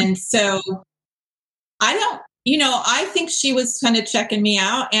 And so I don't, I think she was kind of checking me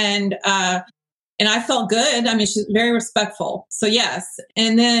out, and I felt good. I mean, she's very respectful. So yes.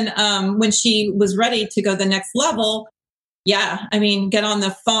 And then when she was ready to go the next level, yeah, I mean, get on the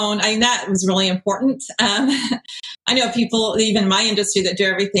phone. I mean, that was really important. I know people, even in my industry, that do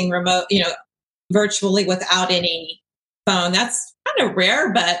everything remote, virtually without any phone. That's kind of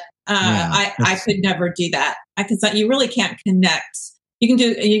rare, but I could never do that. You really can't connect.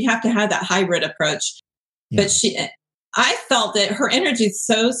 You have to have that hybrid approach. Yeah. But I felt that her energy is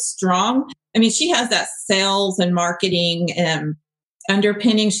so strong. I mean, she has that sales and marketing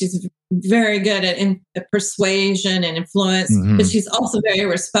underpinning. She's very good at persuasion and influence, but she's also very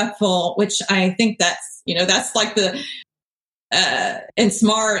respectful, which I think that's like and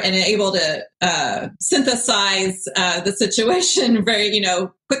smart and able to synthesize the situation very,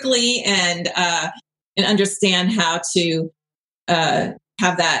 quickly and understand how to have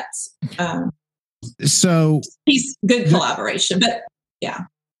that. So good collaboration, but yeah.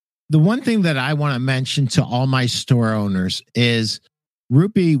 The one thing that I want to mention to all my store owners is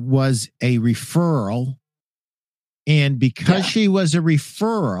Rupi was a referral. And because she was a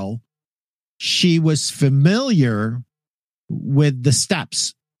referral, she was familiar with the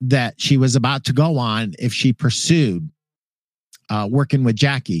steps that she was about to go on if she pursued working with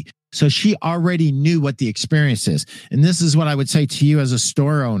Jacqui. So she already knew what the experience is. And this is what I would say to you as a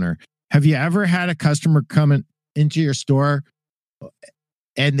store owner. Have you ever had a customer come into your store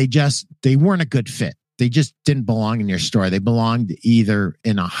and they weren't a good fit? They just didn't belong in your store. They belonged either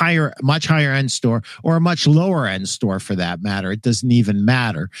in a much higher end store or a much lower end store for that matter. It doesn't even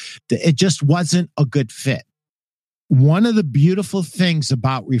matter. It just wasn't a good fit. One of the beautiful things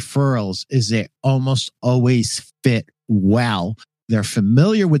about referrals is they almost always fit well. They're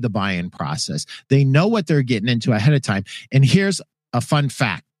familiar with the buy-in process. They know what they're getting into ahead of time. And here's a fun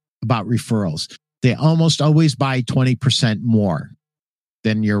fact about referrals. They almost always buy 20% more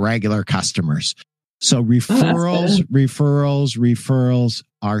than your regular customers. So referrals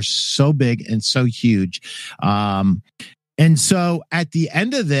are so big and so huge. And so at the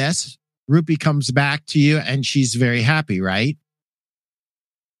end of this, Rupi comes back to you and she's very happy, right?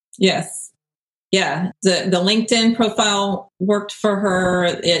 Yes. Yeah. The LinkedIn profile worked for her.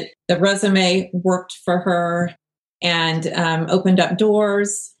 The resume worked for her and opened up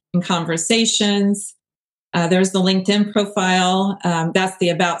doors and conversations. There's the LinkedIn profile. That's the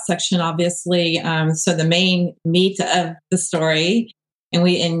about section, obviously. So the main meat of the story,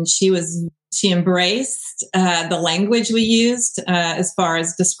 and she embraced the language we used as far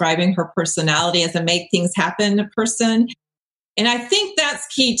as describing her personality as a make things happen person. And I think that's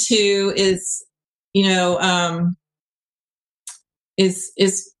key too. Is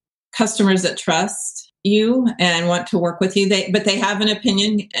customers that trust you and want to work with you. But they have an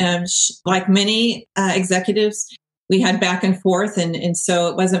opinion. Like many executives, we had back and forth, and so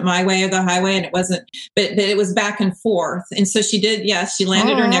it wasn't my way or the highway, and it wasn't. But it was back and forth, and so she did. Yes, she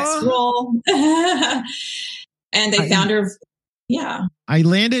landed her next role, and they found her. Yeah, I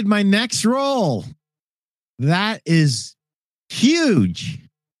landed my next role. That is huge.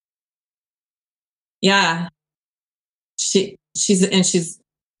 Yeah, she's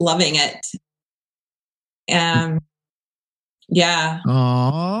loving it. Yeah.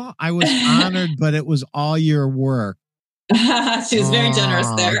 Oh, I was honored, but it was all your work. She was very generous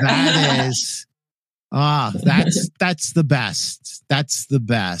there. That is. That's the best. That's the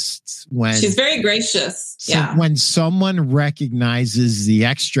best. When she's very gracious. Yeah. When someone recognizes the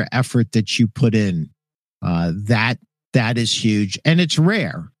extra effort that you put in, that is huge, and it's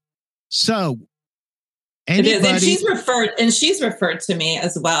rare. So. Anybody, it is. And she's referred to me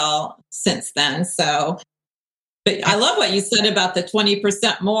as well since then. So, but I love what you said about the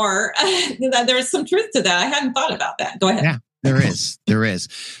 20% more. There's some truth to that. I hadn't thought about that. Go ahead. Yeah, there is.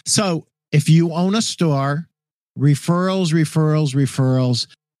 So if you own a store, referrals,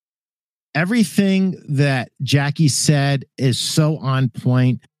 everything that Jacqui said is so on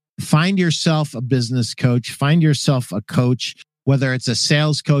point. Find yourself a business coach, find yourself a coach, whether it's a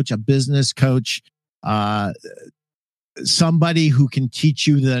sales coach, a business coach, somebody who can teach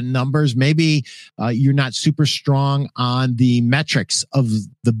you the numbers. Maybe you're not super strong on the metrics of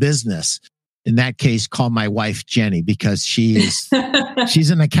the business. In that case, call my wife Jenny, because she's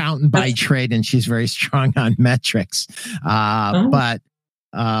an accountant by trade and she's very strong on metrics. But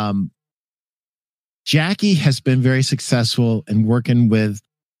Jacqui has been very successful in working with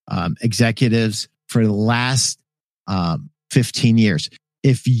executives for the last 15 years.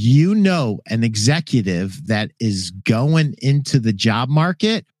 If you know an executive that is going into the job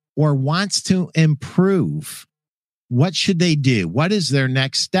market or wants to improve, what should they do? What is their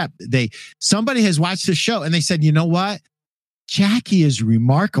next step? Somebody has watched the show and they said, you know what? Jacqui is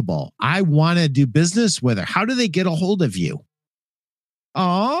remarkable. I want to do business with her. How do they get a hold of you?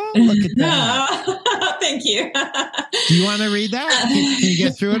 Oh, look at that. Thank you. Do you want to read that? Can you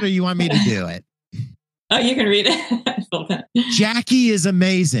get through it, or you want me to do it? Oh, you can read it. Jacqui is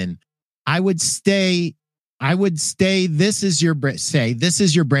amazing. I would say this is your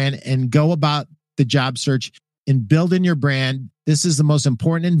brand, and go about the job search and building your brand. This is the most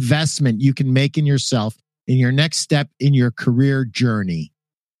important investment you can make in yourself in your next step in your career journey.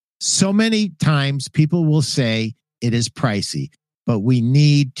 So many times people will say it is pricey, but we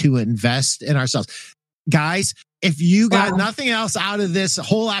need to invest in ourselves. Guys, if you got nothing else out of this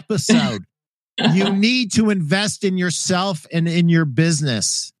whole episode, you need to invest in yourself and in your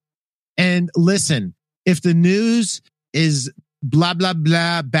business. And listen, if the news is blah, blah,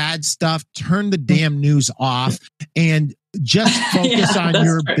 blah, bad stuff, turn the damn news off and just focus on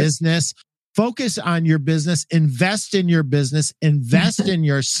your business. Focus on your business, invest in your business, invest in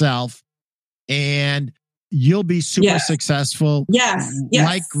yourself, and you'll be super successful. Yes.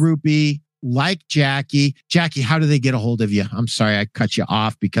 Like Rupi, like Jacqui. Jacqui, how do they get a hold of you? I'm sorry, I cut you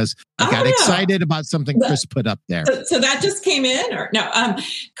off because I got excited about something Chris put up there. So that just came in, or no?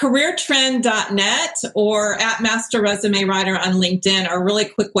 Careertrend.net or at Master Resume Writer on LinkedIn are really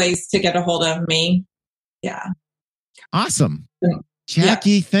quick ways to get a hold of me. Yeah. Awesome.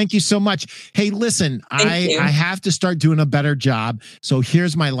 Jacqui, thank you so much. Hey, listen, I have to start doing a better job. So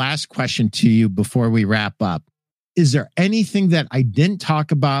here's my last question to you before we wrap up. Is there anything that I didn't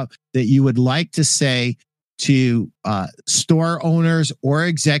talk about that you would like to say to store owners or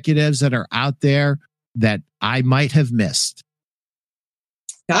executives that are out there that I might have missed?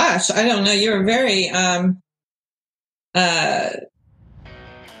 Gosh, I don't know. You're very,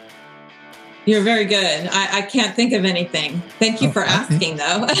 you're very good. I can't think of anything. Thank you for asking,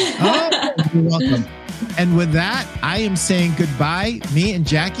 though. You're welcome. And with that, I am saying goodbye. Me and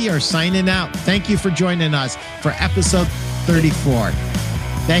Jacqui are signing out. Thank you for joining us for episode 34.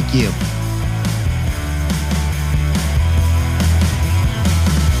 Thank you.